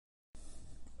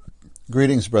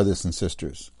Greetings, brothers and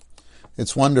sisters.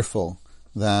 It's wonderful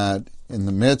that in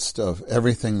the midst of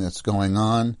everything that's going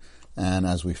on, and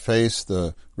as we face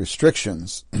the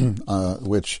restrictions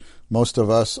which most of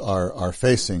us are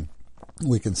facing,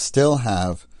 we can still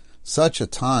have such a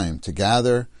time to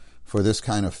gather for this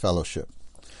kind of fellowship.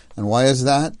 And why is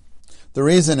that? The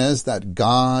reason is that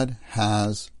God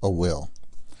has a will.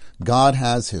 God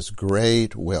has His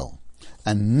great will,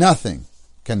 and nothing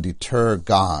can deter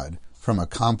God from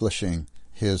accomplishing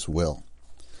His will.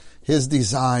 His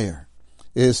desire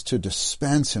is to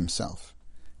dispense Himself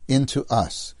into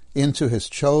us, into His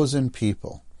chosen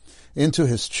people, into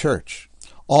His church.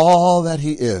 All that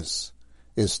He is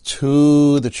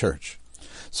to the church.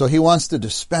 So He wants to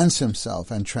dispense Himself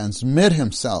and transmit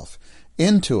Himself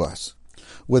into us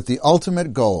with the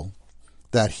ultimate goal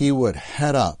that He would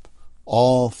head up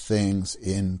all things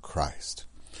in Christ.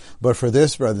 But for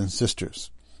this, brothers and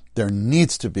sisters, there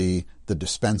needs to be the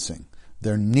dispensing.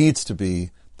 There needs to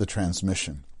be the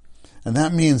transmission. And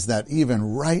that means that even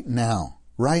right now,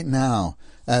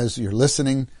 as you're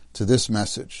listening to this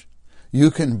message,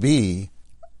 you can be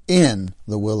in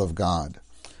the will of God.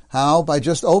 How? By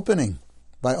just opening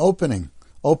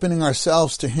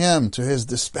ourselves to Him, to His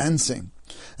dispensing.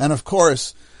 And of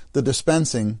course, the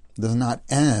dispensing does not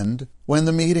end when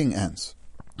the meeting ends.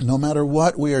 No matter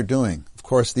what we are doing. Of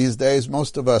course, these days,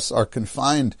 most of us are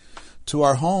confined to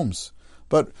our homes.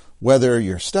 But whether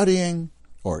you're studying,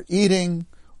 or eating,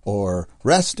 or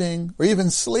resting, or even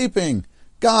sleeping,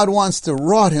 God wants to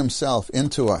wrought Himself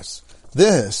into us.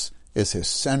 This is His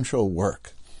central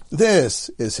work. This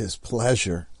is His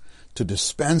pleasure, to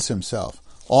dispense Himself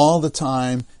all the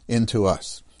time into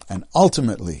us. And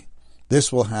ultimately,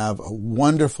 this will have a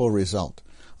wonderful result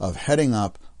of heading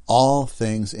up all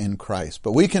things in Christ.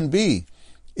 But we can be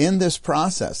in this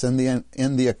process, in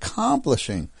the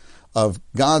accomplishing of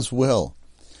God's will,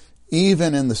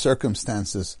 even in the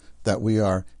circumstances that we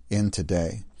are in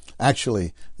today.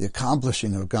 Actually, the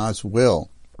accomplishing of God's will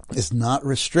is not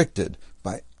restricted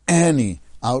by any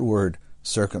outward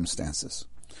circumstances.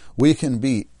 We can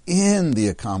be in the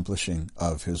accomplishing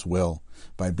of His will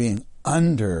by being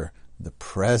under the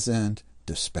present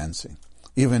dispensing.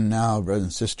 Even now, brothers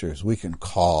and sisters, we can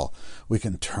call, we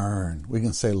can turn, we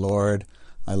can say, Lord,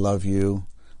 I love You.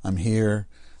 I'm here,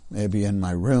 maybe in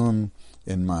my room,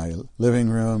 in my living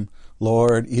room.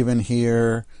 Lord, even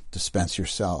here, dispense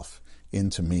Yourself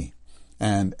into me.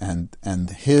 And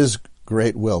His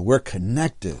great will. We're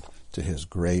connected to His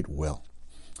great will.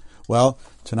 Well,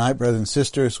 tonight, brothers and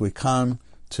sisters, we come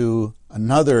to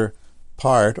another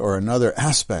part or another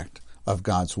aspect of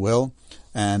God's will.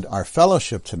 And our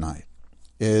fellowship tonight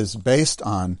is based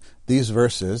on these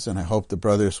verses, and I hope the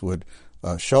brothers would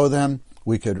show them.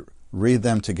 We could read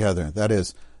them together. That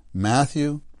is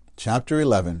Matthew chapter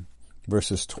 11,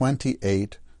 verses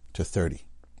 28 to 30.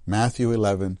 Matthew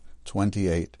 11,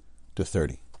 28 to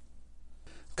 30.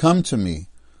 Come to me,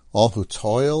 all who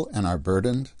toil and are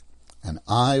burdened, and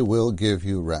I will give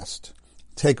you rest.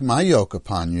 Take my yoke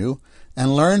upon you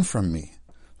and learn from me,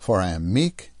 for I am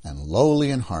meek and lowly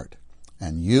in heart,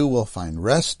 and you will find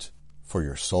rest for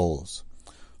your souls.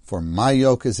 For my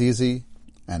yoke is easy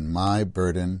and my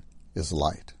burden is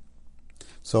light.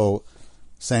 So,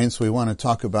 saints, we want to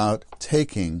talk about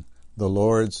taking the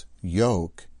Lord's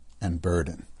yoke and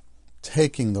burden.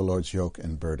 Taking the Lord's yoke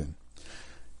and burden.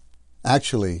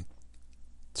 Actually,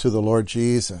 to the Lord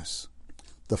Jesus,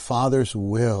 the Father's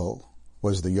will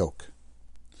was the yoke.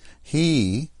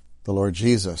 He, the Lord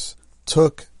Jesus,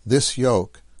 took this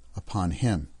yoke upon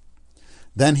Him.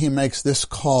 Then He makes this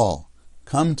call,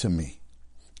 come to me,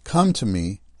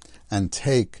 and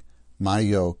take my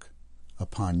yoke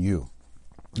upon you.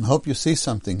 I hope you see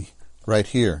something right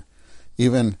here,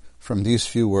 even from these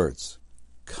few words.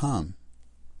 Come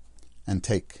and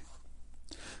take.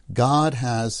 God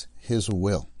has His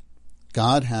will.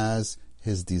 God has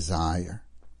His desire.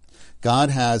 God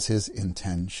has His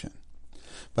intention.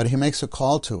 But He makes a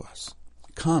call to us.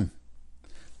 Come.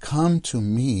 Come to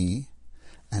me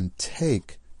and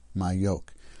take my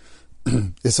yoke.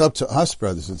 It's up to us,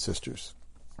 brothers and sisters.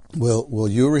 Will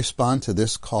you respond to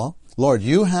this call? Lord,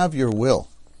 You have Your will.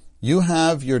 You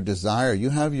have Your desire.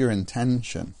 You have Your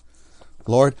intention.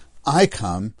 Lord, I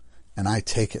come and I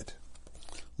take it.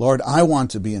 Lord, I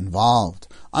want to be involved.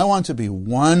 I want to be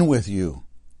one with You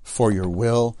for Your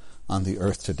will on the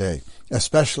earth today,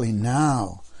 especially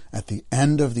now at the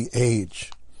end of the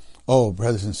age. Oh,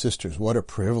 brothers and sisters, what a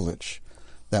privilege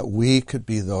that we could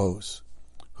be those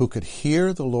who could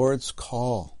hear the Lord's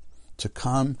call to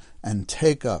come and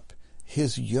take up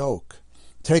His yoke,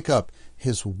 take up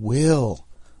His will,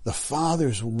 the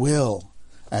Father's will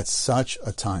at such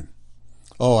a time.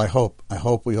 Oh, I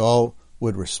hope we all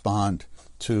would respond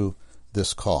to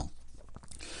this call.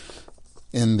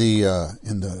 In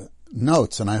the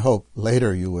notes, and I hope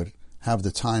later you would have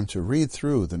the time to read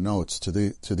through the notes to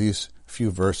these few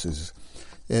verses.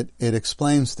 It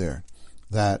explains there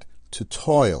that to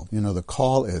toil, the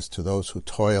call is to those who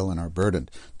toil and are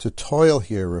burdened. To toil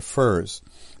here refers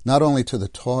not only to the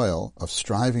toil of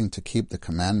striving to keep the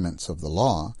commandments of the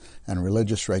law and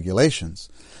religious regulations,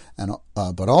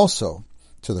 but also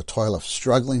to the toil of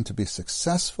struggling to be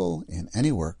successful in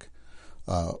any work.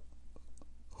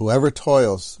 Whoever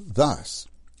toils thus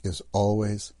is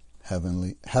always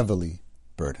heavily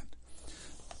burdened.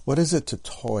 What is it to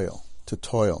toil? To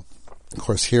toil. Of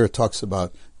course, here it talks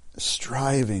about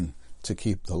striving to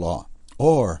keep the law,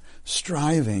 or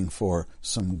striving for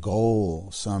some goal,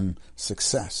 some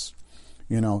success.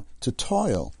 To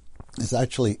toil is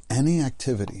actually any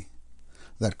activity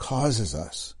that causes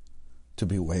us to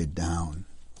be weighed down,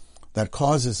 that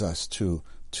causes us to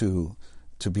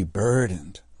be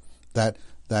burdened, that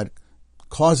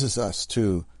causes us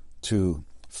to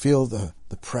feel the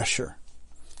pressure.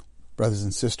 Brothers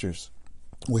and sisters,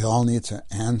 we all need to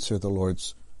answer the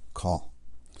Lord's call.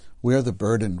 We are the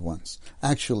burdened ones.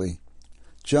 Actually,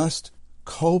 just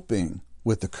coping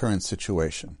with the current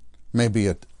situation may be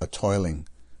a toiling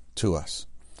to us.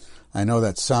 I know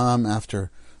that some, after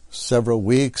several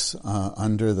weeks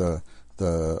under the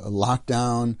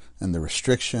lockdown and the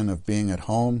restriction of being at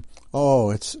home,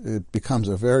 it becomes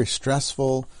a very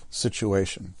stressful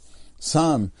situation.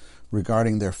 Some,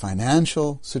 regarding their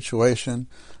financial situation,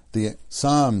 the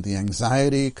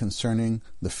anxiety concerning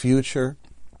the future,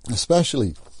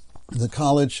 especially the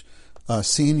college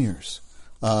seniors,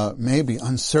 may be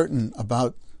uncertain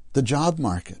about the job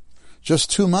market.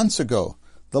 Just 2 months ago,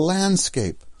 the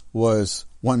landscape was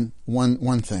one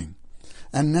thing,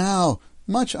 and now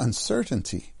much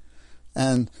uncertainty,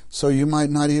 and so you might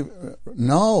not even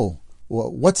know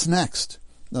what's next.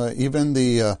 Even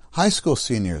the high school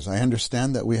seniors, I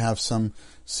understand that we have some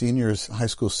high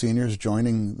school seniors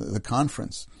joining the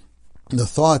conference. The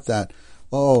thought that,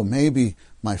 maybe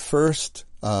my first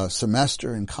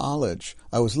semester in college,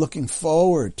 I was looking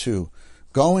forward to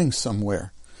going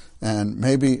somewhere and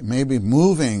maybe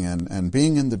moving and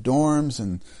being in the dorms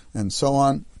and so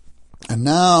on. And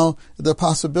now the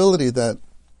possibility that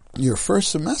your first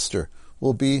semester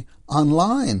will be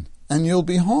online and you'll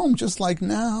be home just like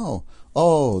now.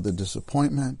 Oh, the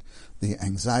disappointment, the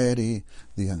anxiety,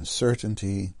 the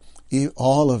uncertainty,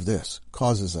 all of this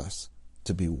causes us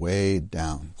to be weighed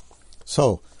down.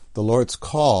 So the Lord's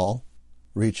call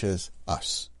reaches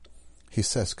us. He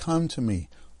says, "Come to me,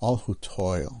 all who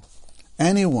toil."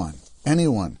 Anyone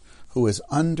who is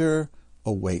under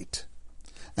a weight.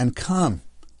 And come.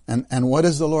 And what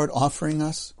is the Lord offering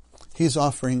us? He's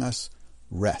offering us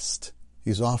rest.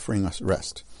 He's offering us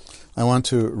rest. I want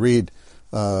to read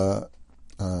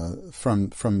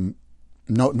from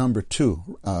note number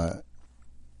 2.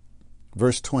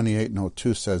 Verse 28, note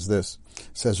 2 says this. It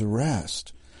says,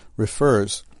 rest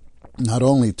refers not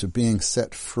only to being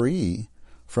set free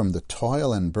from the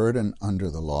toil and burden under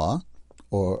the law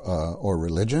or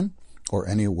religion or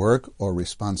any work or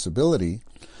responsibility,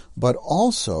 but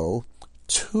also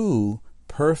to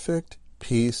perfect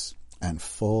peace and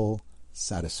full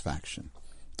satisfaction.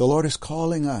 The Lord is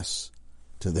calling us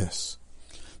to this.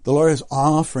 The Lord is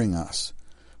offering us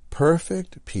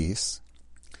perfect peace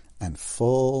and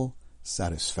full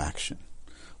satisfaction.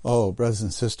 Oh, brothers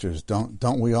and sisters,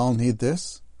 don't we all need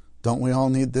this? Don't we all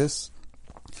need this?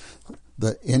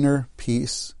 The inner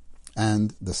peace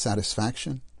and the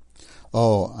satisfaction.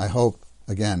 Oh, I hope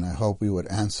we would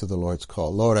answer the Lord's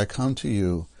call. Lord, I come to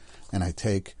you and I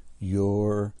take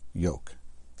your yoke.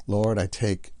 Lord, I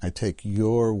take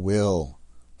your will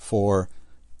for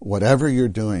whatever you're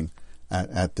doing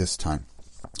at this time.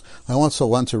 I also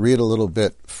want to read a little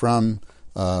bit from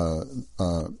an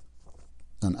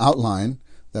outline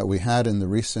that we had in the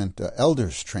recent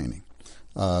elders training.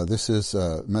 This is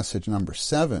message number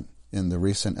 7 in the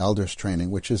recent elders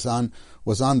training, which was on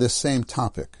this same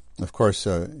topic. Of course,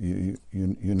 you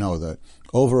know that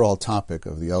overall topic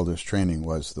of the elders training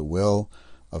was the will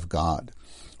of God.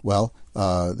 Well,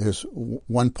 there's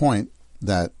one point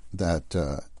that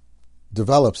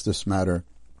develops this matter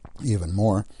even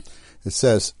more. It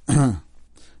says, the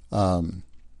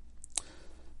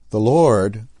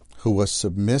Lord, who was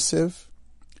submissive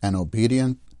and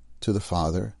obedient to the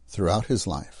Father throughout his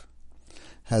life,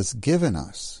 has given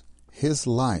us his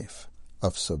life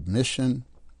of submission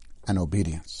and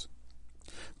obedience.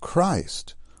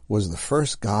 Christ was the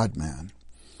first God-man,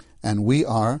 and we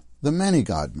are the many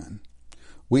God-men.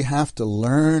 We have to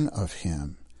learn of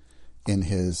him in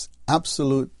his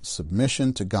absolute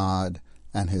submission to God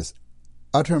and his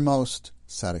uttermost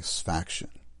satisfaction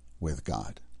with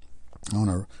God. I want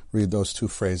to read those two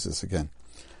phrases again.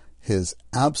 His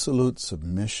absolute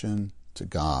submission to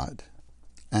God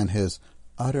and his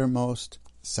uttermost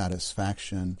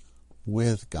satisfaction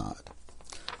with God.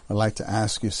 I'd like to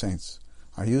ask you, saints,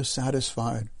 are you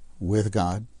satisfied with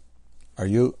God? Are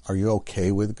you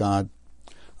okay with God?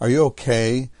 Are you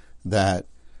okay that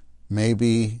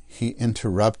maybe he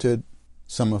interrupted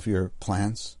some of your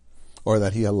plans, or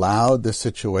that he allowed this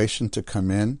situation to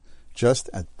come in just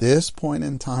at this point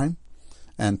in time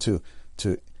and to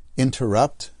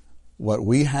interrupt what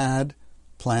we had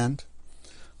planned?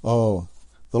 Oh,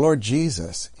 the Lord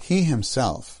Jesus, he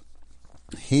himself,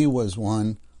 he was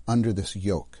one under this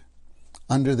yoke,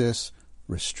 under this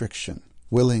restriction,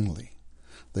 willingly,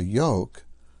 the yoke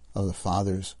of the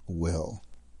Father's will.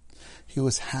 He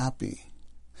was happy.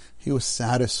 He was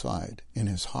satisfied in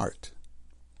his heart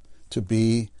to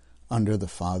be under the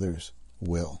Father's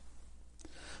will.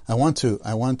 I want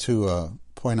to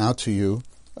point out to you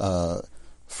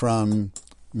from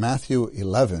Matthew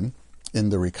 11 in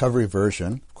the Recovery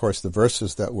Version. Of course, the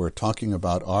verses that we're talking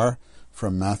about are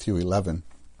from Matthew 11,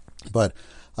 but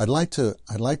I'd like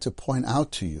to point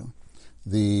out to you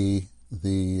the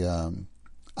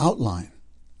outline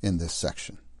in this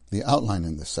section. The outline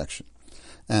in this section.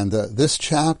 And this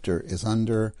chapter is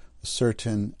under a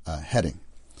certain heading,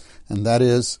 and that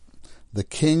is the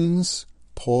king's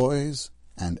poise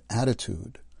and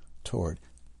attitude toward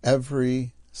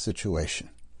every situation.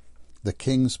 The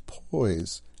king's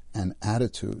poise and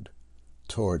attitude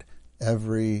toward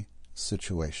every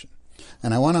situation.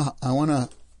 And I want to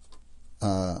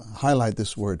highlight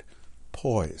this word,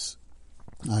 poise.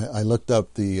 I looked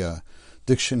up the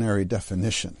dictionary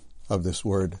definition of this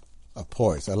word,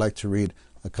 poise. I'd like to read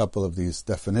a couple of these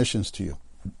definitions to you.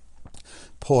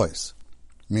 Poise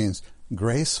means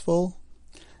graceful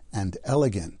and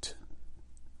elegant.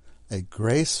 A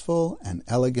graceful and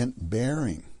elegant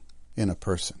bearing in a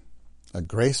person. A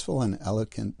graceful and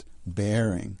elegant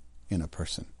bearing in a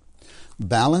person.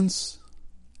 Balance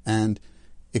and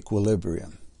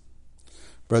equilibrium.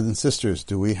 Brothers and sisters,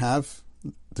 do we have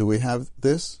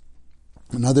this?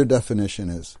 Another definition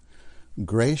is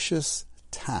gracious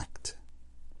tact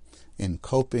in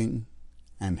coping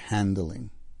and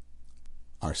handling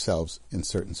ourselves in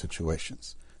certain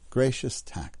situations. Gracious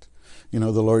tact. You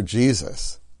know, the Lord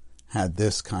Jesus had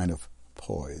this kind of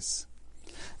poise.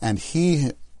 And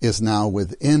he is now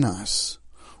within us,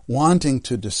 wanting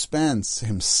to dispense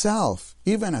himself,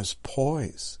 even as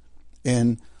poise,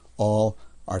 in all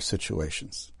our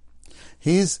situations.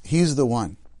 He's the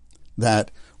one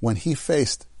that when he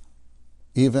faced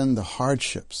even the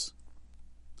hardships,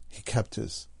 he kept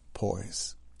his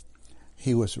poise.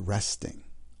 He was resting.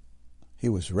 He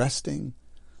was resting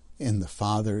in the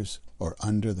Father's or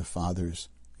under the Father's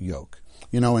yoke.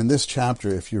 You know, in this chapter,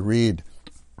 if you read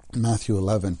Matthew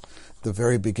 11, the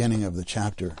very beginning of the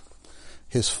chapter,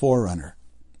 his forerunner,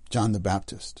 John the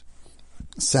Baptist,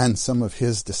 sends some of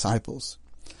his disciples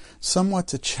somewhat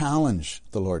to challenge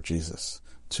the Lord Jesus,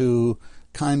 to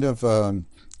kind of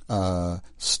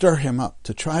stir him up,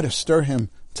 to try to stir him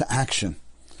to action.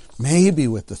 Maybe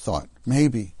with the thought,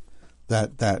 maybe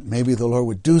that maybe the Lord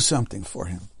would do something for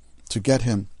him to get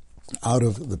him out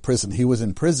of the prison. He was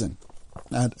in prison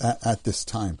at this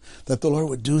time, that the Lord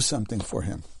would do something for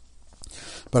him.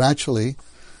 But actually,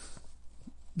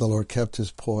 the Lord kept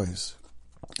his poise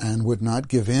and would not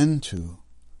give in to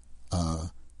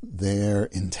their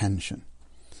intention.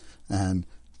 And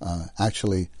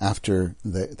actually, after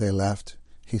they left,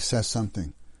 he says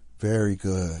something very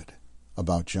good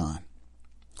about John.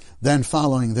 Then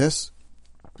following this,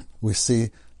 we see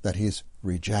that he's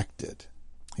rejected.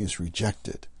 He's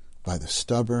rejected by the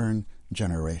stubborn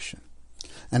generation.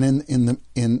 And in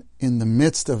the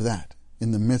midst of that,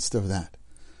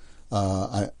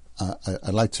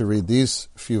 I'd like to read these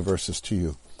few verses to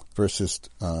you, verses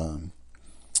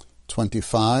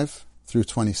 25 through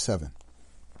 27.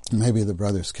 Maybe the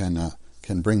brothers can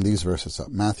bring these verses up.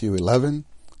 Matthew 11,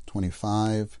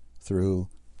 25 through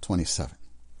 27.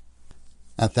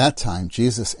 At that time,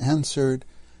 Jesus answered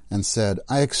and said,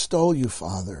 I extol you,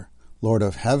 Father, Lord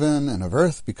of heaven and of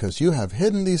earth, because you have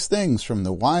hidden these things from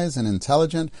the wise and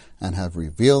intelligent and have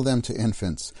revealed them to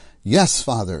infants. Yes,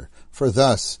 Father, for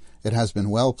thus it has been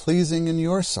well-pleasing in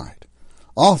your sight.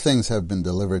 All things have been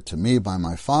delivered to me by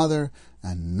my Father,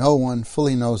 and no one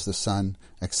fully knows the Son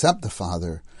except the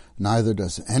Father, neither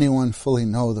does anyone fully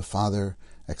know the Father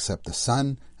except the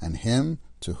Son and him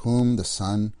to whom the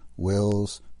Son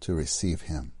wills to receive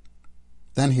him.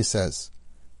 Then he says,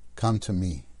 Come to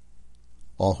me,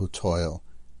 all who toil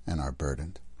and are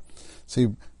burdened. See,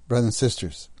 brothers and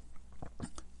sisters,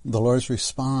 the Lord's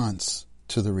response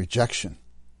to the rejection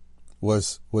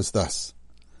was thus.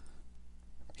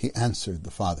 He answered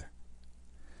the Father.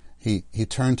 He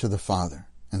turned to the Father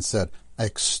and said, I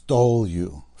extol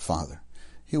you, Father.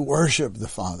 He worshiped the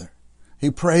Father.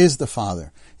 He praised the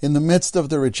Father in the midst of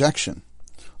the rejection.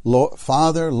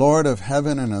 Father, Lord of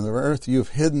heaven and of earth, you've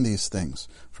hidden these things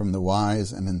from the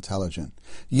wise and intelligent.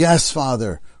 Yes,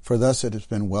 Father, for thus it has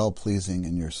been well-pleasing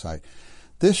in your sight.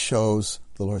 This shows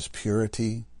the Lord's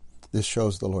purity. This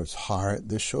shows the Lord's heart.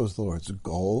 This shows the Lord's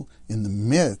goal in the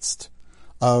midst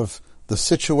of the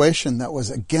situation that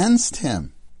was against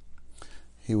him.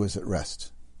 He was at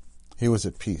rest. He was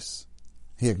at peace.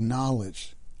 He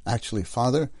acknowledged, actually,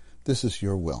 Father, this is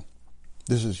your will.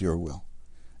 This is your will.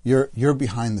 You're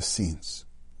behind the scenes.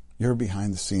 You're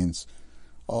behind the scenes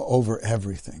over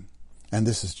everything. And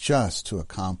this is just to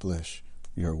accomplish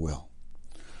your will.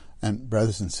 And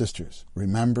brothers and sisters,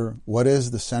 remember, what is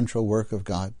the central work of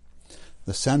God?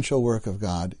 The central work of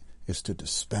God is to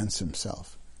dispense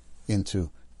himself into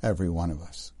every one of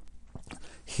us.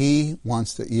 He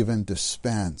wants to even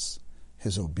dispense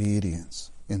his obedience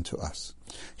into us.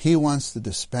 He wants to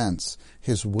dispense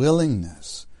his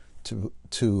willingness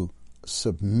to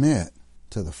submit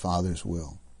to the Father's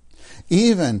will.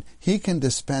 Even he can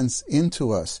dispense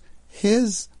into us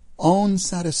his own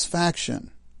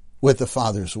satisfaction with the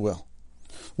Father's will.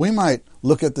 We might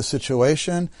look at the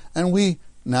situation and we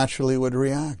naturally would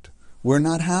react. We're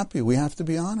not happy. We have to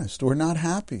be honest. We're not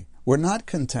happy. We're not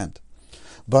content.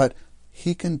 But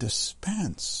he can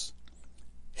dispense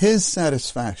his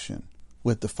satisfaction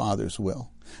with the Father's will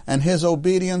and his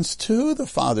obedience to the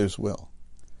Father's will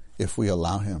if we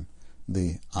allow him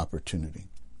the opportunity.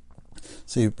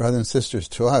 See, brothers and sisters,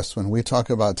 to us, when we talk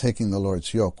about taking the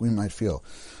Lord's yoke, we might feel,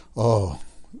 oh,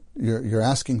 you're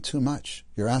asking too much.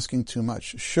 You're asking too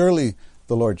much. Surely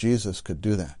the Lord Jesus could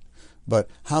do that. But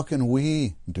how can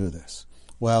we do this?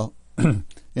 Well,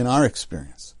 in our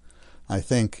experience, I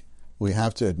think we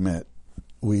have to admit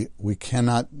we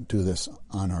cannot do this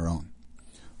on our own.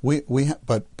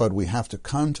 But we have to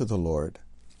come to the Lord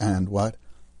and what?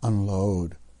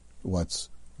 Unload what's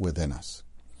within us.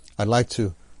 I'd like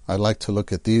to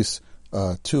look at these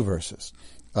two verses.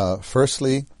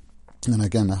 Firstly, and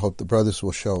again, I hope the brothers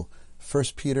will show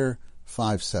 1 Peter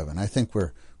 5:7. I think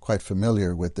we're quite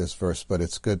familiar with this verse, but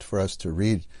it's good for us to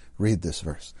read this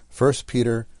verse. 1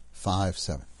 Peter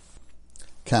 5:7.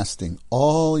 Casting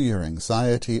all your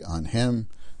anxiety on him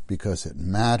because it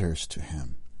matters to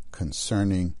him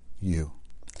concerning you.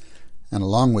 And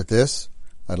along with this,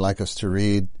 I'd like us to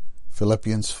read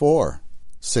Philippians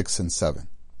 4:6 and 7.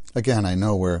 Again, I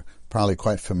know we're probably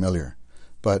quite familiar,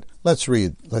 but let's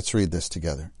read this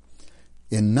together.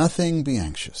 In nothing be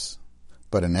anxious,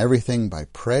 but in everything by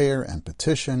prayer and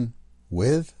petition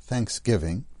with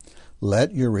thanksgiving,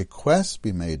 let your requests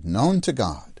be made known to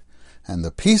God, and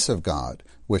the peace of God,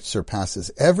 which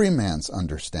surpasses every man's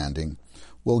understanding,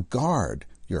 will guard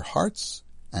your hearts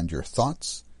and your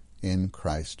thoughts in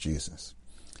Christ Jesus.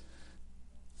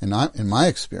 In my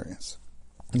experience,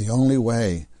 the only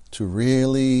way to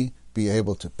really be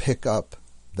able to pick up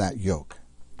that yoke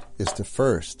is to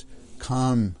first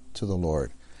come to the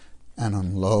Lord and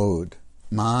unload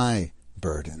my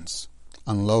burdens,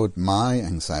 unload my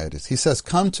anxieties. He says,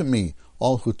 come to me,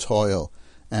 all who toil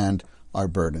and are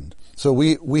burdened. So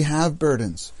we have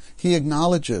burdens. He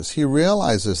acknowledges, he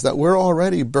realizes that we're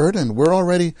already burdened. We're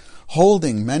already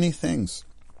holding many things.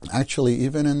 Actually,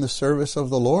 even in the service of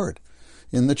the Lord,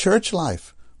 in the church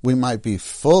life, we might be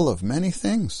full of many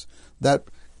things that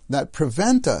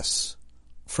prevent us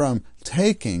from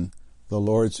taking the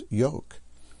Lord's yoke.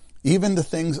 Even the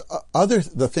things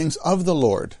of the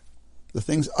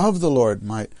Lord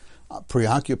might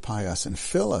preoccupy us and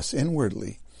fill us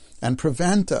inwardly and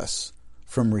prevent us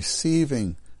from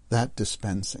receiving that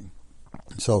dispensing.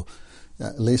 So,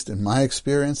 at least in my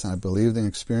experience, and I believe the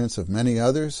experience of many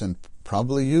others, and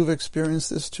probably you've experienced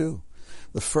this too,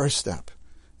 the first step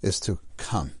is to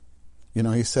come. You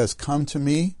know, he says, come to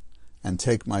me and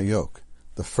take my yoke.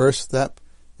 The first step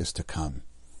is to come.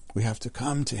 We have to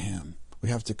come to him. We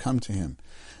have to come to him.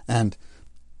 And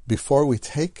before we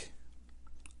take,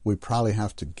 we probably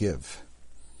have to give.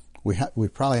 We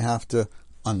probably have to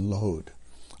unload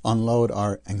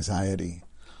our anxiety,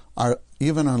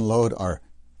 even unload our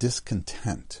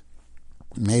discontent.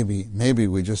 Maybe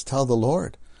we just tell the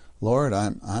Lord,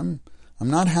 I'm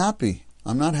not happy.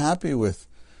 I'm not happy with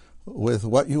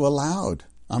what you allowed.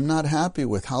 I'm not happy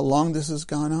with how long this has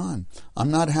gone on.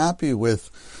 I'm not happy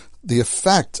with the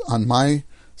effect on my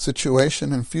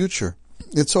situation and future.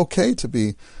 It's okay to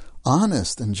be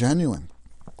honest and genuine.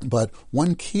 But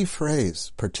one key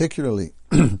phrase, particularly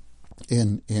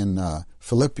in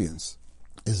Philippians,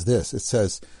 is this. It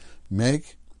says,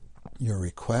 make your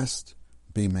request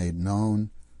be made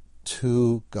known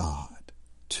to God.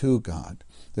 To God.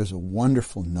 There's a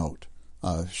wonderful note,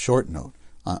 short note,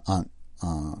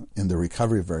 in the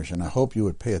recovery version. I hope you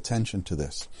would pay attention to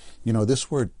this. You know, this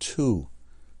word to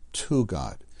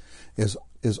God, is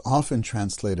often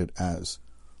translated as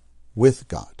with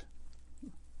God.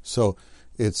 So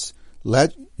it's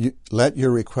let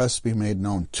your requests be made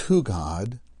known to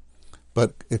God,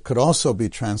 but it could also be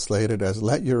translated as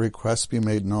let your requests be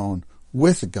made known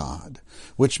with God,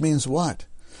 which means what?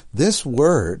 This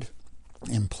word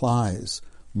implies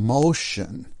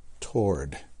motion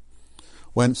toward.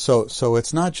 So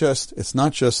it's not just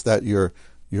that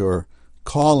you're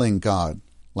calling God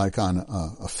like on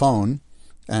a phone,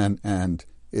 and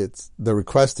it's the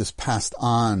request is passed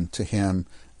on to him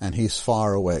and he's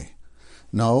far away.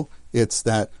 No, it's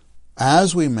that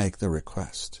as we make the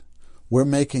request, we're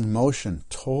making motion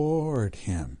toward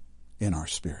him in our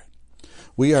spirit.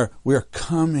 We are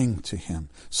coming to him.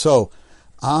 So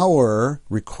our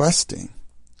requesting,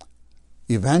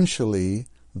 eventually,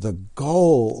 the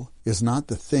goal is not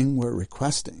the thing we're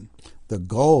requesting. The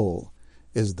goal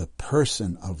is the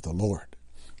person of the Lord.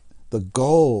 The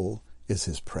goal is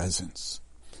his presence.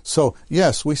 So,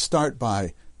 yes, we start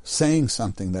by saying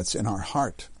something that's in our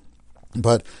heart.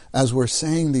 But as we're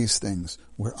saying these things,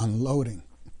 we're unloading.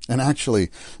 And actually,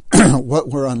 what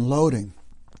we're unloading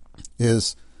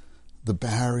is the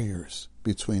barriers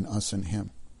between us and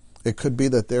him. It could be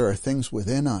that there are things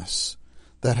within us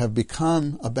that have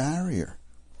become a barrier.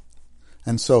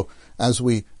 And so, as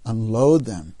we unload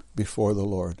them before the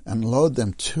Lord, unload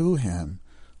them to him,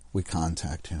 we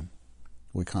contact him.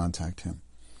 We contact him.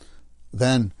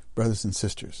 Then, brothers and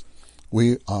sisters,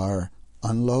 we are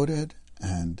unloaded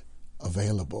and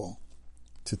available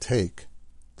to take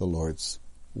the Lord's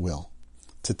will,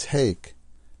 to take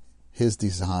his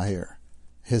desire,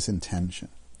 his intention.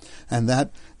 And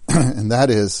that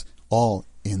is all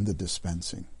in the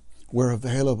dispensing. We're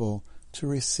available to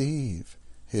receive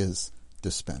his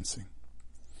dispensing.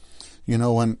 You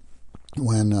know, when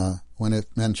it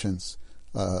mentions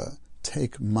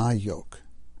take my yoke,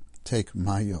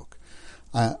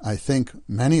 I think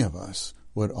many of us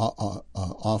would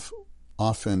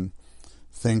often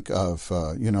think of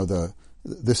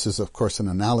this is of course an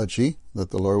analogy that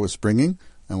the Lord was bringing,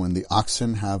 and when the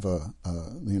oxen have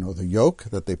the yoke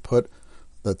that they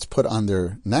that's put on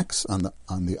their necks on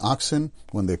the oxen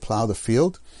when they plow the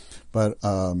field. But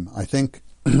I think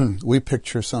we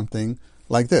picture something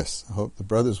like this. I hope the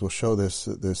brothers will show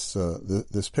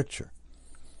this picture.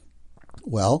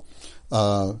 Well,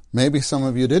 maybe some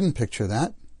of you didn't picture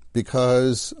that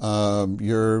because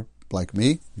you're like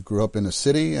me. You grew up in a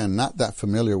city and not that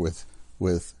familiar with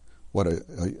what a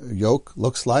yoke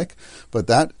looks like. But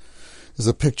that is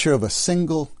a picture of a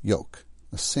single yoke.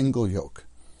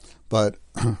 But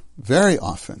very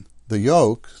often the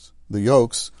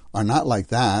yokes are not like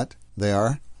that. They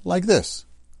are like this.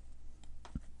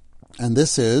 And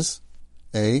this is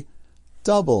a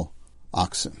double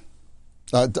oxen.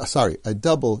 A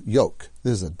double yoke.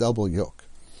 This is a double yoke.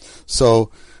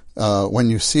 So when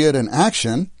you see it in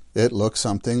action, it looks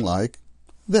something like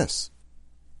this.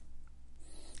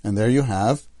 And there you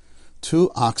have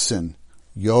two oxen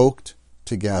yoked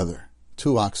together.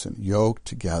 Two oxen yoked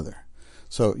together.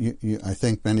 So I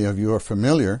think many of you are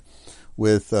familiar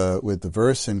with the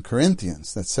verse in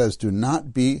Corinthians that says, "Do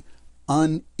not be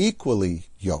unequally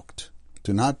yoked."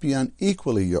 Do not be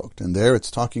unequally yoked. And there it's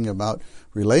talking about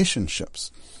relationships,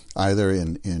 either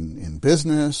in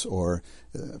business or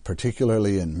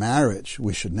particularly in marriage.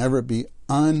 We should never be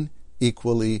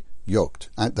unequally yoked.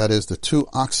 That is, the two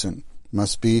oxen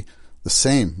must be the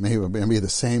same, maybe the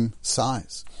same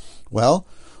size. Well,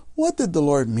 what did the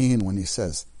Lord mean when he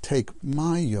says, "Take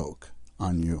my yoke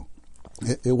on you"?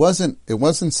 It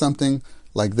wasn't something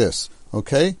like this.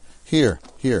 Okay? Here.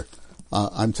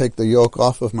 I take the yoke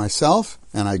off of myself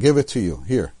and I give it to you.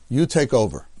 Here, you take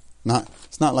over.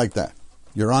 It's not like that.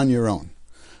 You're on your own.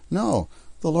 No,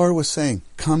 the Lord was saying,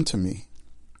 come to me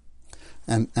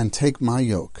and take my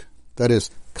yoke. That is,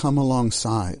 come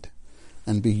alongside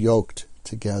and be yoked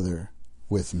together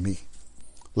with me.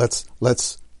 Let's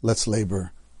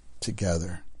labor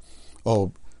together.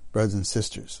 Oh, brothers and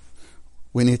sisters,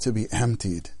 we need to be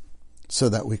emptied so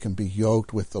that we can be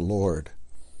yoked with the Lord,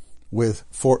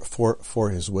 for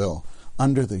his will,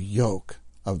 under the yoke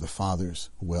of the Father's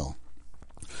will.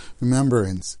 Remember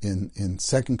in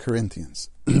 2 Corinthians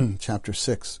chapter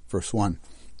 6, verse 1,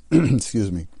 excuse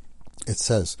me, it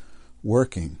says,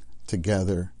 working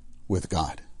together with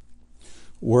God.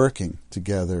 Working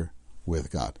together with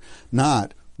God.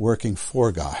 Not working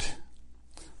for God,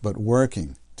 but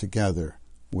working together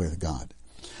with God.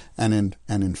 And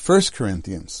in 1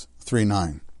 Corinthians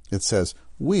 3:9, it says,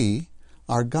 we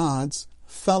are God's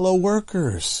fellow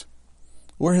workers.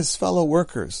 We're His fellow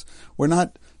workers. We're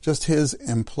not just His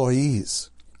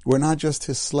employees. We're not just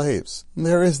His slaves. And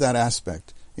there is that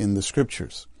aspect in the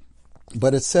Scriptures.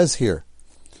 But it says here,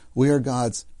 we are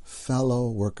God's fellow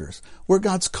workers. We're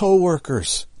God's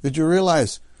co-workers. Did you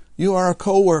realize you are a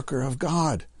co-worker of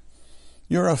God?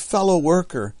 You're a fellow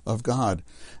worker of God.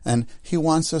 And He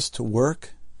wants us to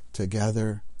work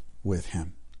together with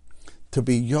Him. To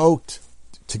be yoked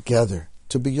together.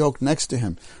 To be yoked next to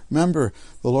Him. Remember,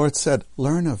 the Lord said,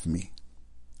 learn of me.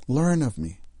 Learn of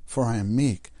me, for I am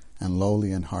meek and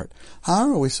lowly in heart. How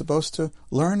are we supposed to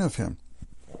learn of Him?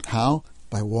 How?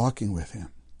 By walking with Him.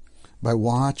 By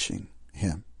watching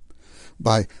Him.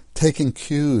 By taking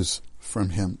cues from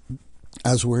Him.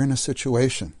 As we're in a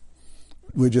situation,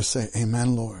 we just say,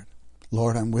 amen, Lord.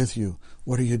 Lord, I'm with you.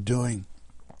 What are you doing?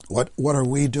 What are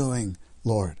we doing,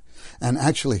 Lord? And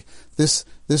actually, this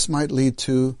might lead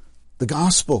to the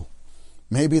gospel.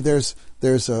 Maybe there's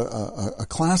a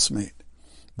classmate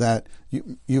that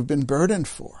you've been burdened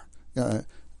for,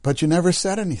 but you never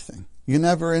said anything. You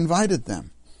never invited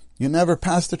them. You never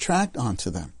passed a tract on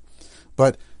to them.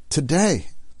 But today,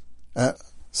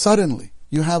 suddenly,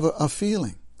 you have a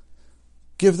feeling.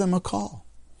 Give them a call.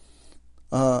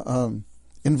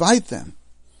 Invite them.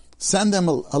 Send them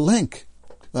a link.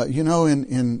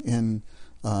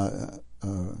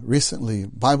 Recently,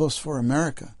 Bibles for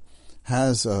America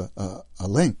has a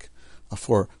link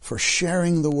for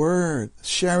sharing the word,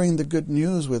 sharing the good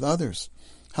news with others.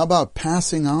 How about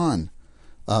passing on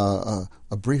a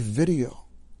brief video,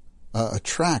 a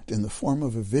tract in the form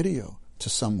of a video to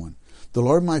someone? The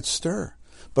Lord might stir.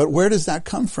 But where does that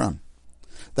come from?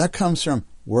 That comes from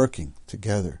working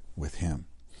together with Him.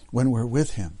 When we're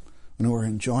with Him, when we're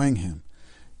enjoying Him,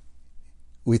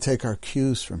 we take our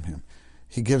cues from Him.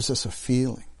 He gives us a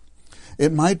feeling.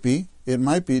 It might be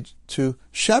to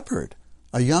shepherd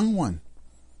a young one,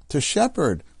 to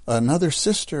shepherd another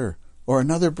sister or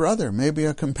another brother, maybe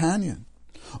a companion.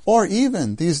 Or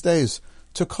even these days,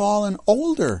 to call an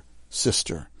older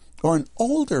sister or an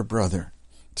older brother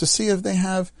to see if they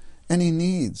have any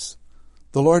needs.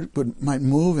 The Lord might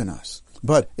move in us.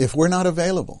 But if we're not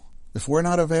available,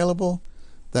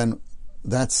 then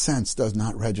that sense does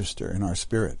not register in our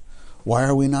spirit. Why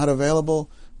are we not available?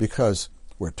 Because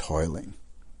we're toiling.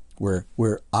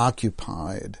 We're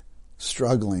occupied,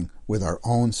 struggling with our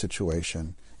own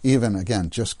situation, even, again,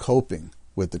 just coping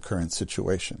with the current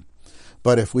situation.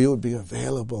 But if we would be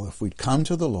available, if we'd come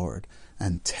to the Lord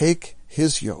and take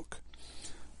His yoke,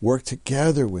 work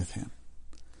together with Him,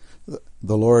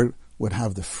 the Lord would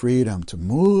have the freedom to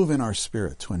move in our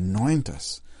spirit, to anoint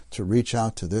us, to reach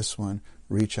out to this one,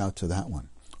 reach out to that one.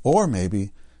 Or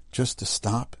maybe just to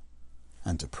stop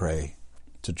and to pray,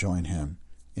 to join Him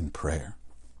in prayer.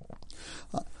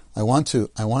 I want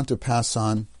to pass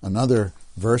on another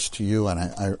verse to you,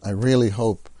 and I really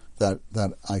hope that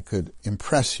I could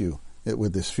impress you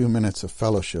with this few minutes of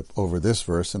fellowship over this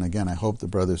verse. And again, I hope the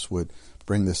brothers would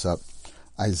bring this up.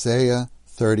 Isaiah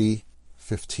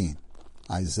 30:15.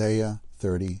 Isaiah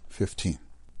 30:15.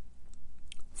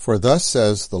 For thus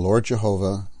says the Lord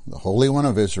Jehovah, the Holy One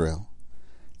of Israel,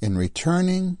 in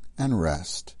returning and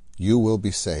rest you will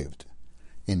be saved.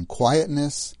 In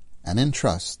quietness and in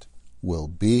trust will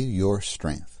be your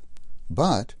strength.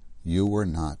 But you were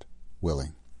not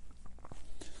willing.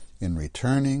 In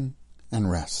returning and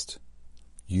rest,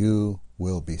 you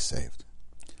will be saved.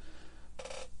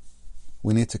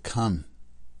 We need to come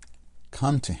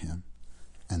to Him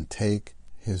and take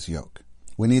His yoke.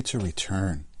 We need to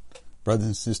return. Brothers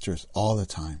and sisters, all the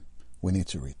time, we need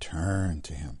to return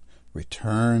to Him.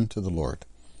 Return to the Lord.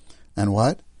 And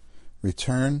what?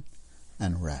 Return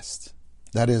and rest.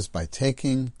 That is by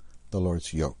taking the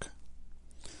Lord's yoke.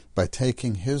 By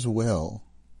taking His will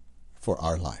for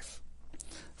our life.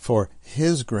 For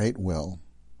His great will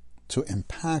to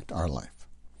impact our life.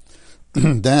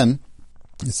 Then,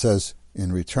 it says,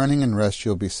 in returning and rest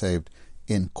you'll be saved.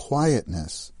 In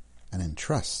quietness and in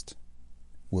trust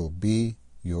will be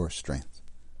your strength.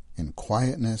 In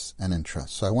quietness and in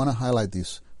trust. So I want to highlight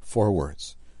these 4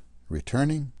 words.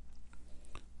 Returning,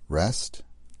 rest,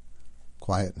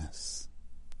 quietness,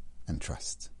 and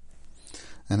trust.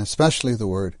 And especially the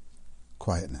word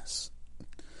quietness.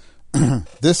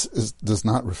 This does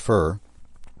not refer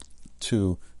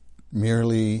to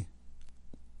merely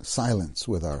silence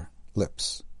with our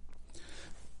lips.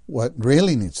 What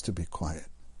really needs to be quiet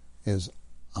is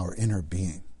our inner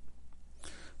being.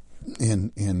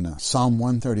 In Psalm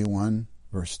 131,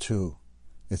 verse 2,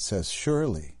 it says,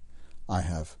 "Surely I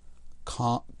have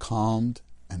calmed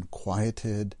and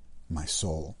quieted my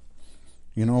soul."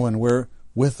 You know, when we're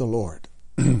with the Lord,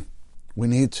 we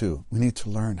need to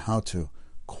learn how to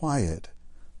quiet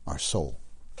our soul,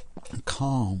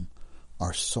 calm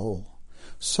our soul,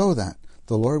 so that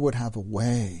the Lord would have a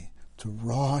way to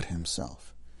wrought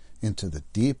himself into the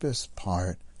deepest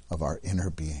part of our inner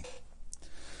being.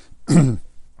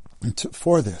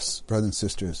 For this, brothers and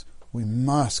sisters, we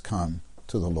must come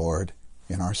to the Lord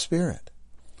in our spirit.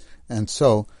 And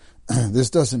so, this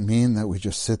doesn't mean that we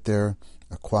just sit there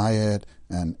quiet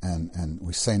and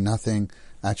we say nothing.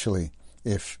 Actually,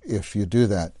 if you do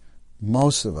that,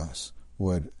 most of us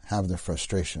would have the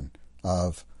frustration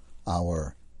of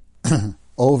our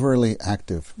overly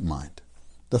active mind.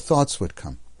 The thoughts would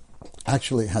come.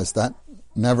 Actually, has that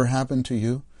never happened to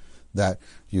you? That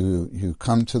you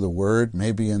come to the Word,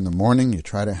 maybe in the morning, you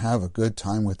try to have a good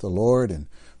time with the Lord in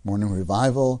morning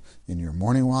revival, in your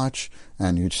morning watch,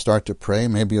 and you start to pray,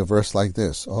 maybe a verse like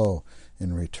this, "Oh,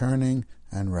 in returning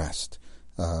and rest.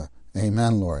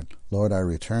 Amen, Lord. Lord, I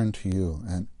return to you."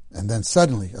 And then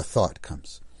suddenly a thought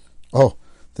comes. "Oh,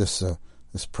 this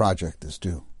project is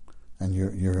due." And you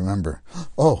remember,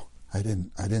 "Oh, I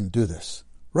didn't do this."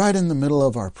 Right in the middle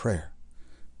of our prayer.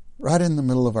 Right in the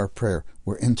middle of our prayer,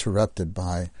 we're interrupted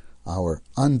by our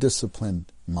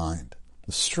undisciplined mind.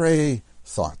 The stray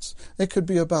thoughts. It could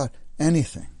be about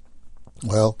anything.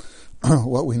 Well,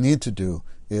 what we need to do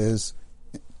is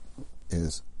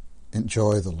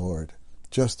enjoy the Lord.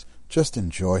 Just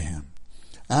enjoy him.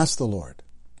 Ask the Lord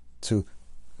to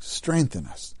strengthen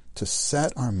us, to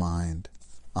set our mind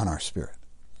on our spirit.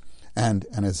 And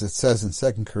as it says in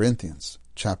 2 Corinthians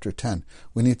chapter 10,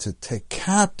 we need to take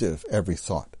captive every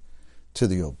thought to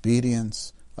the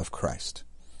obedience of Christ.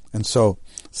 And so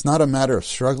it's not a matter of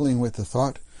struggling with the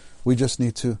thought. We just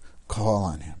need to call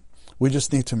on him. We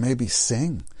just need to maybe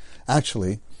sing.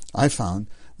 Actually, I found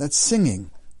that singing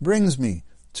brings me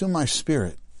to my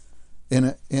spirit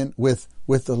with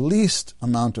the least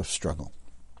amount of struggle.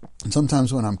 And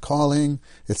sometimes when I'm calling,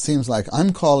 it seems like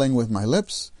I'm calling with my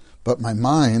lips, but my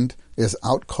mind is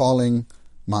out calling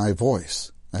my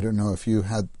voice. I don't know if you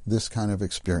had this kind of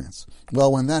experience.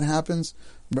 Well, when that happens,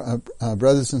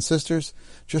 brothers and sisters,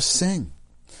 just sing.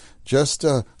 Just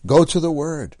go to the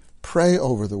Word. Pray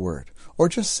over the Word. Or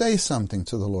just say something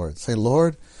to the Lord. Say,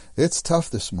 "Lord, it's tough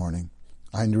this morning.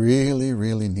 I really,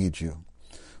 really need you."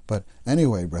 But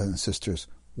anyway, brothers and sisters,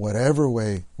 whatever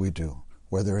way we do,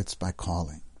 whether it's by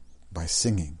calling, by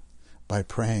singing, by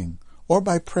praying, or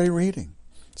by pray reading,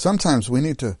 sometimes we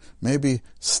need to maybe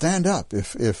stand up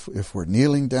if we're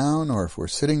kneeling down or if we're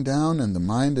sitting down and the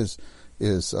mind is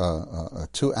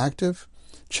too active.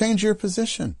 Change your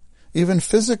position, even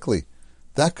physically.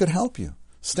 That could help you.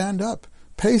 Stand up,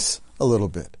 pace a little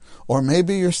bit. Or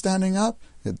maybe you're standing up,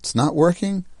 it's not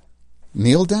working,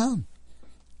 kneel down.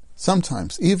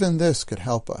 Sometimes even this could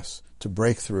help us to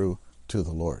break through to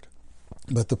the Lord.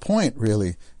 But the point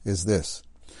really is this.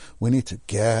 We need to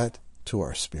get to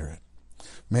our spirit.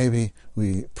 Maybe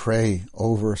we pray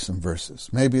over some verses.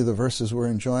 Maybe the verses we're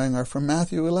enjoying are from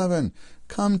Matthew 11.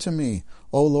 "Come to me,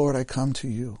 O Lord, I come to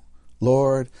you.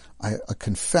 Lord, I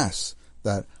confess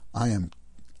that I am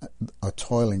a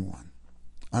toiling one.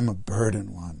 I'm a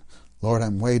burdened one. Lord,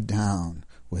 I'm weighed down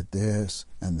with this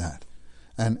and that."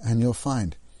 And you'll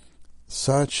find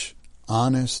such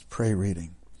honest pray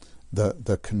reading,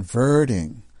 the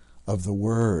converting of the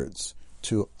words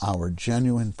to our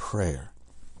genuine prayer,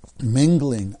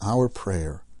 mingling our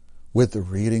prayer with the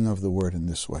reading of the Word in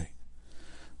this way.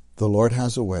 The Lord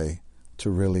has a way to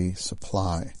really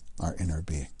supply our inner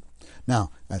being.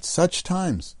 Now, at such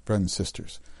times, brothers and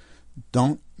sisters,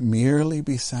 don't merely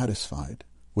be satisfied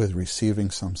with receiving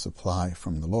some supply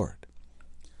from the Lord.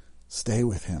 Stay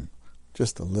with him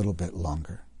just a little bit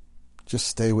longer. Just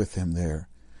stay with him there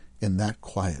in that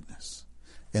quietness,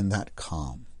 in that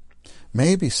calm.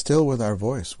 Maybe still with our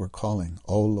voice we're calling,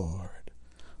 "Oh Lord,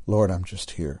 Lord, I'm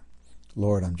just here.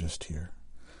 Lord, I'm just here.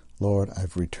 Lord,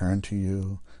 I've returned to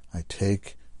you. I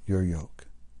take your yoke.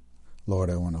 Lord,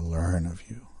 I want to learn of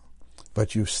you."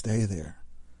 But you stay there,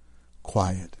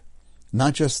 quiet,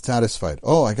 not just satisfied.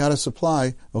 "Oh, I got a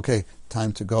supply. Okay,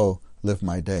 time to go live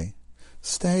my day."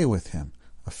 Stay with him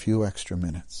a few extra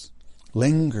minutes.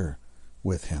 Linger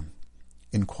with him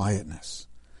in quietness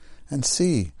and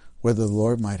see whether the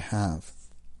Lord might have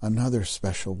another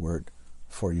special word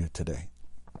for you today.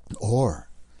 Or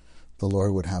the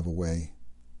Lord would have a way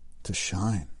to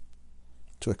shine,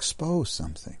 to expose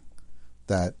something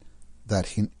that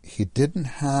he didn't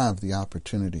have the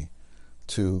opportunity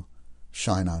to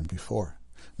shine on before.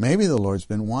 Maybe the Lord's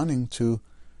been wanting to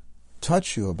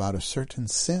touch you about a certain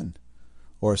sin,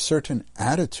 or a certain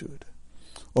attitude,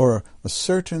 or a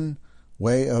certain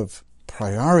way of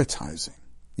prioritizing,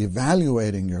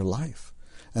 evaluating your life.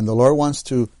 And the Lord wants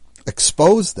to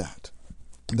expose that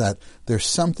there's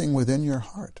something within your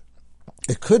heart.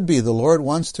 It could be the Lord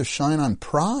wants to shine on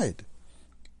pride.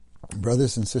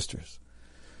 Brothers and sisters,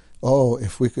 oh,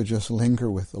 if we could just linger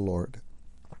with the Lord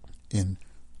in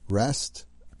rest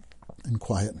and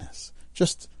quietness,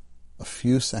 just a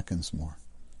few seconds more,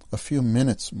 a few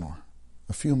minutes more,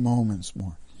 a few moments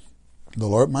more, the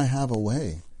Lord might have a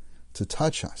way to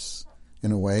touch us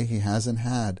in a way He hasn't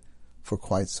had for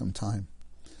quite some time.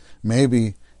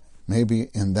 Maybe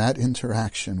in that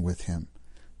interaction with Him,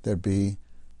 there'd be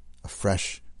a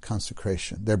fresh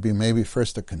consecration. There'd be maybe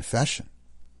first a confession,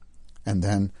 and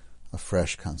then a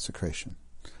fresh consecration.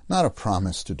 Not a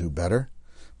promise to do better,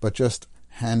 but just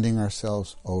handing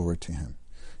ourselves over to Him.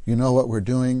 You know what we're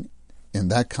doing in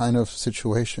that kind of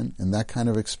situation, in that kind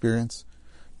of experience?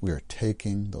 We are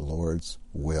taking the Lord's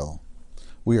will.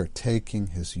 We are taking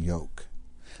His yoke.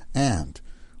 And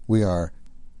we are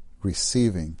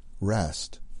receiving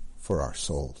rest for our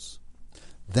souls.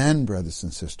 Then, brothers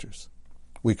and sisters,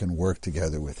 we can work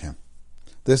together with Him.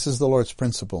 This is the Lord's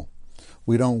principle.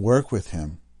 We don't work with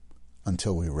Him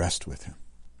until we rest with Him.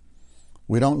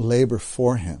 We don't labor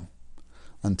for Him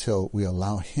until we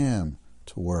allow Him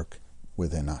to work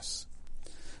within us.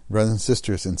 Brothers and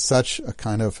sisters, in such a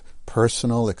kind of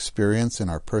personal experience, in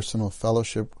our personal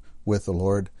fellowship with the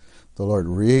Lord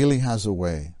really has a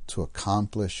way to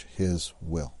accomplish His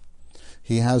will.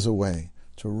 He has a way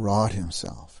to wrought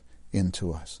Himself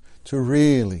into us, to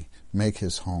really make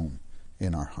His home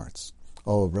in our hearts.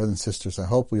 Oh, brothers and sisters, I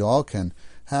hope we all can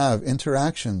have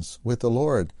interactions with the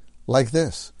Lord like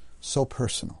this, so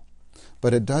personal.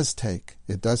 But it does take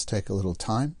a little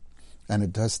time, and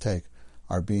it does take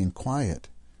our being quiet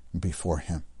before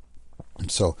Him.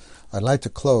 And so I'd like to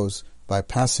close by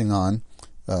passing on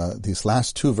these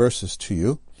last two verses to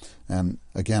you. And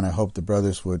again, I hope the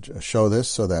brothers would show this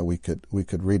so that we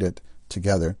could read it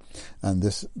together. And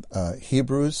this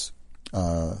Hebrews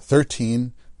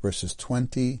 13 verses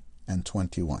 20 and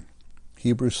 21.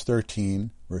 Hebrews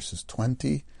 13 verses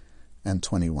 20 and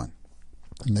 21.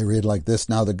 And they read like this: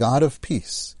 Now the God of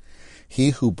peace, He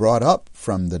who brought up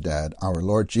from the dead our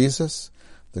Lord Jesus,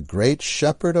 the great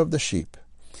shepherd of the sheep,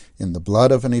 in the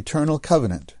blood of an eternal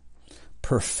covenant,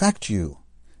 perfect you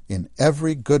in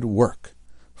every good work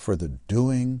for the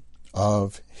doing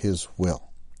of His will,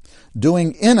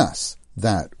 doing in us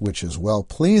that which is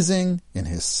well-pleasing in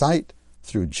His sight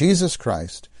through Jesus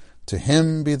Christ. To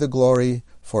Him be the glory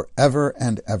forever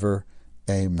and ever.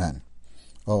 Amen.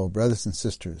 Oh, brothers and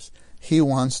sisters, He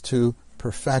wants to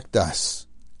perfect us.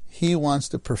 He wants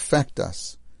to perfect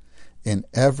us in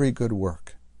every good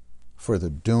work for the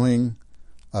doing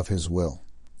of His will,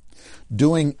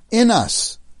 doing in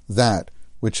us that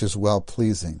which is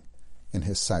well-pleasing in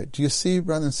His sight. Do you see,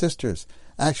 brothers and sisters?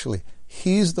 Actually,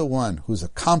 He's the one who's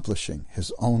accomplishing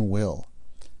His own will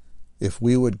if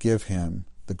we would give Him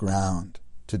the ground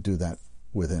to do that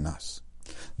within us.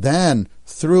 Then,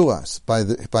 through us,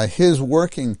 by His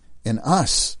working in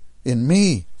us, in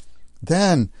me,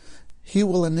 then He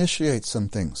will initiate some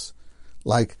things,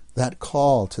 like that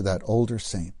call to that older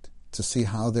saint to see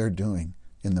how they're doing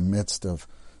in the midst of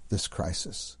this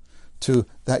crisis, to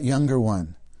that younger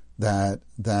one that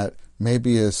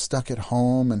maybe is stuck at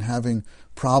home and having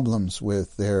problems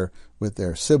with their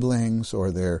siblings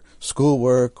or their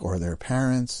schoolwork or their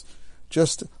parents,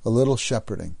 just a little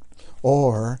shepherding,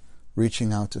 or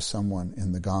reaching out to someone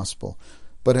in the gospel.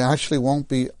 But it actually won't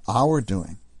be our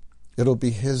doing. It'll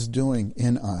be His doing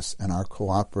in us and our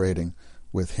cooperating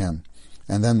with Him.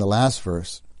 And then the last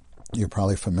verse, you're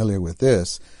probably familiar with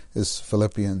this, is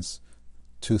Philippians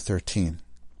 2:13.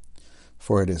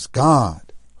 For it is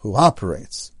God who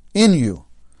operates in you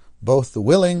both the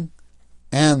willing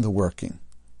and the working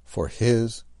for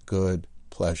His good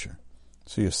pleasure.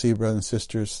 So you see, brothers and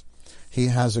sisters, He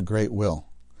has a great will,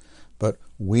 but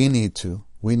we need to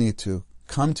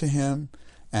come to Him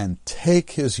and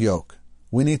take His yoke.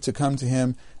 We need to come to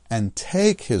Him and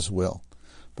take His will.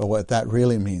 But what that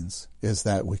really means is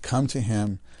that we come to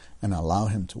Him and allow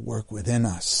Him to work within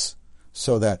us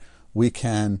so that we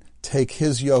can take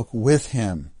His yoke with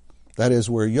Him. That is,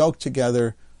 we're yoked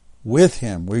together with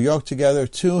Him. We're yoked together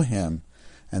to Him,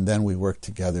 and then we work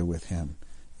together with Him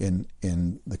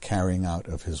in the carrying out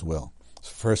of His will.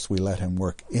 So first we let Him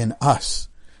work in us,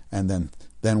 and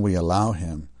then we allow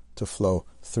Him to flow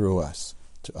through us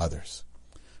to others.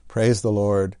 Praise the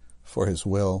Lord for His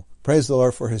will. Praise the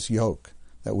Lord for His yoke,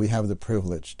 that we have the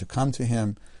privilege to come to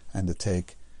Him and to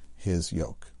take his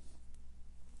yoke.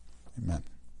 Amen.